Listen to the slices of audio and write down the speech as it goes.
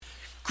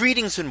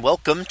Greetings and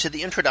welcome to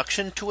the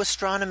introduction to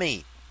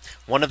astronomy.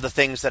 One of the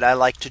things that I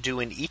like to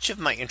do in each of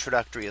my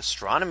introductory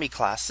astronomy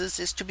classes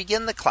is to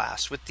begin the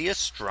class with the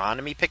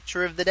astronomy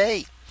picture of the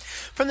day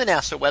from the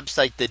NASA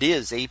website, that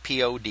is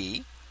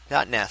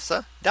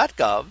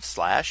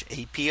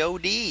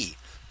apod.nasa.gov/apod.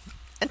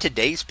 And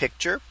today's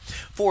picture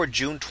for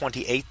June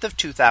 28th of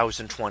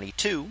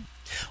 2022.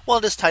 Well,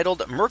 it is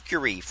titled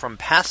Mercury from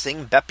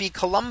passing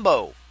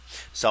BepiColumbo.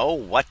 So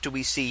what do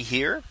we see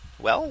here?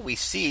 Well, we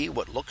see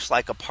what looks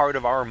like a part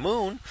of our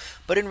moon,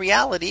 but in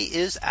reality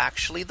is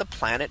actually the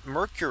planet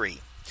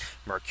Mercury.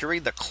 Mercury,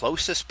 the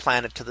closest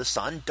planet to the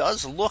sun,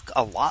 does look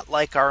a lot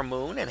like our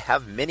moon and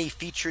have many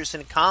features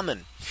in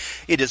common.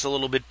 It is a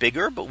little bit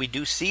bigger, but we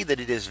do see that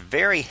it is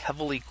very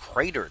heavily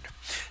cratered.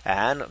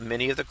 And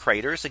many of the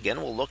craters,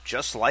 again, will look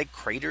just like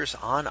craters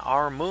on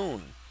our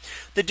moon.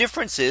 The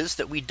difference is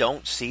that we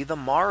don't see the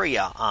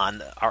Maria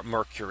on our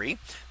Mercury.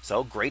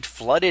 So great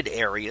flooded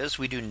areas,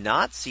 we do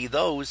not see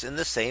those in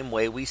the same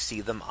way we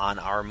see them on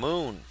our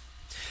moon.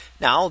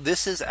 Now,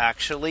 this is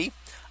actually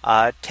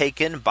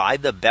taken by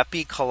the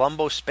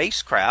BepiColumbo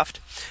spacecraft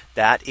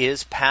that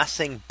is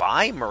passing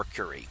by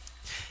Mercury.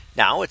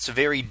 Now, it's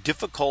very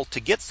difficult to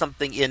get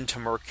something into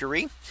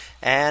Mercury,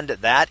 and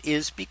that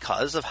is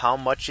because of how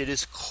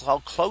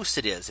close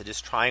it is. It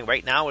is trying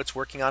right now, it's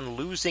working on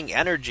losing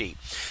energy.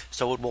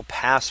 So it will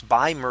pass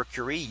by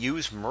Mercury,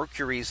 use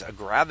Mercury's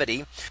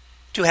gravity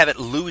to have it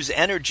lose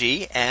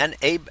energy and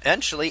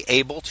eventually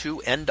able to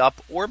end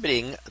up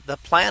orbiting the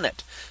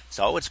planet.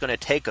 So it's going to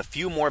take a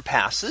few more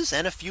passes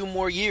and a few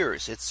more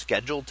years. It's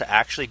scheduled to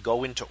actually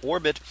go into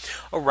orbit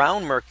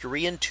around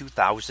Mercury in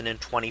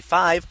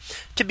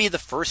 2025 to be the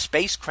first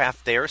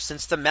spacecraft there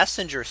since the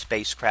Messenger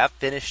spacecraft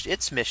finished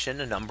its mission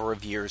a number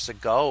of years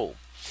ago.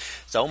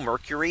 So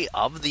Mercury,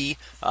 of the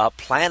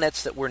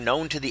planets that were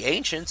known to the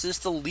ancients, is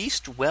the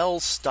least well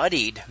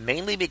studied,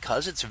 mainly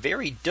because it's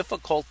very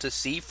difficult to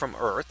see from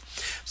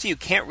Earth. So you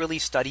can't really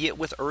study it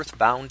with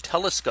earthbound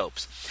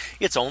telescopes.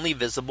 It's only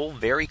visible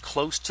very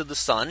close to the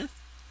sun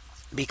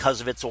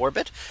because of its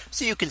orbit.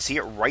 So you can see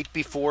it right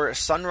before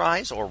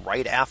sunrise or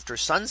right after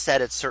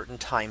sunset at certain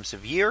times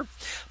of year,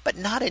 but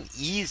not an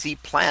easy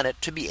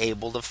planet to be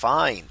able to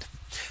find.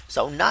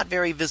 So not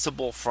very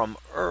visible from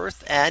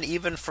Earth, and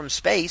even from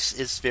space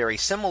is very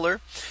similar.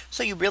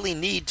 So you really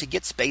need to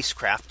get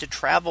spacecraft to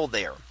travel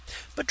there.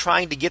 But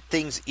trying to get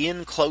things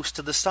in close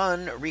to the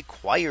sun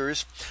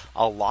requires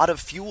a lot of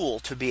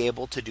fuel to be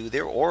able to do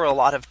there, or a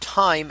lot of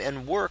time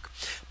and work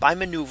by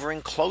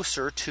maneuvering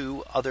closer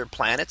to other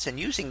planets and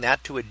using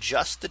that to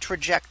adjust the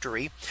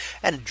trajectory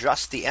and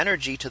adjust the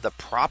energy to the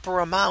proper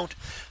amount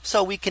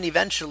so we can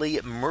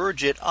eventually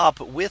merge it up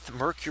with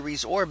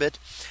Mercury's orbit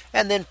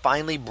and then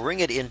finally bring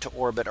it into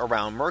orbit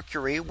around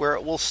Mercury, where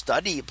it will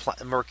study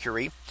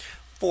Mercury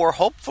for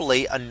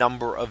hopefully a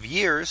number of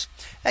years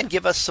and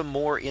give us some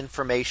more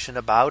information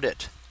about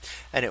it.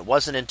 And it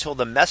wasn't until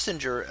the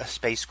Messenger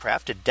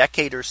spacecraft a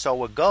decade or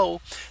so ago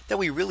that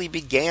we really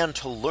began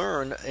to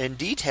learn in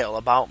detail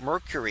about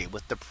Mercury,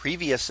 with the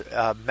previous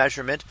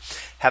measurement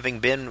having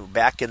been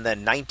back in the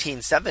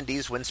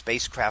 1970s when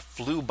spacecraft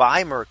flew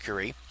by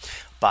Mercury,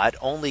 but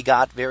only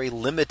got very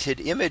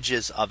limited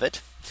images of it.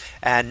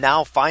 And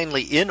now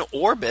finally in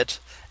orbit,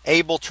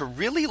 able to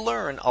really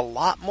learn a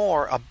lot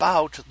more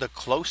about the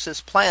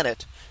closest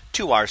planet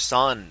to our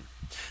sun.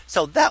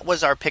 So that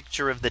was our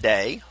picture of the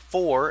day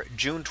for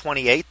June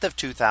 28th of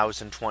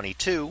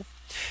 2022.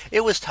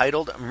 It was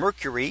titled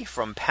Mercury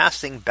from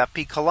passing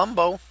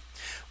BepiColumbo.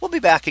 We'll be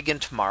back again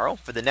tomorrow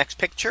for the next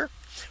picture,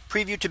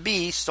 preview to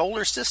be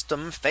solar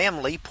system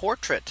family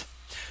portrait.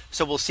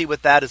 So we'll see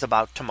what that is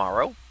about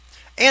tomorrow.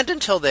 And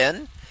until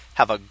then,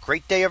 have a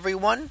great day,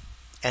 everyone,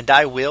 and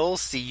I will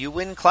see you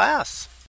in class.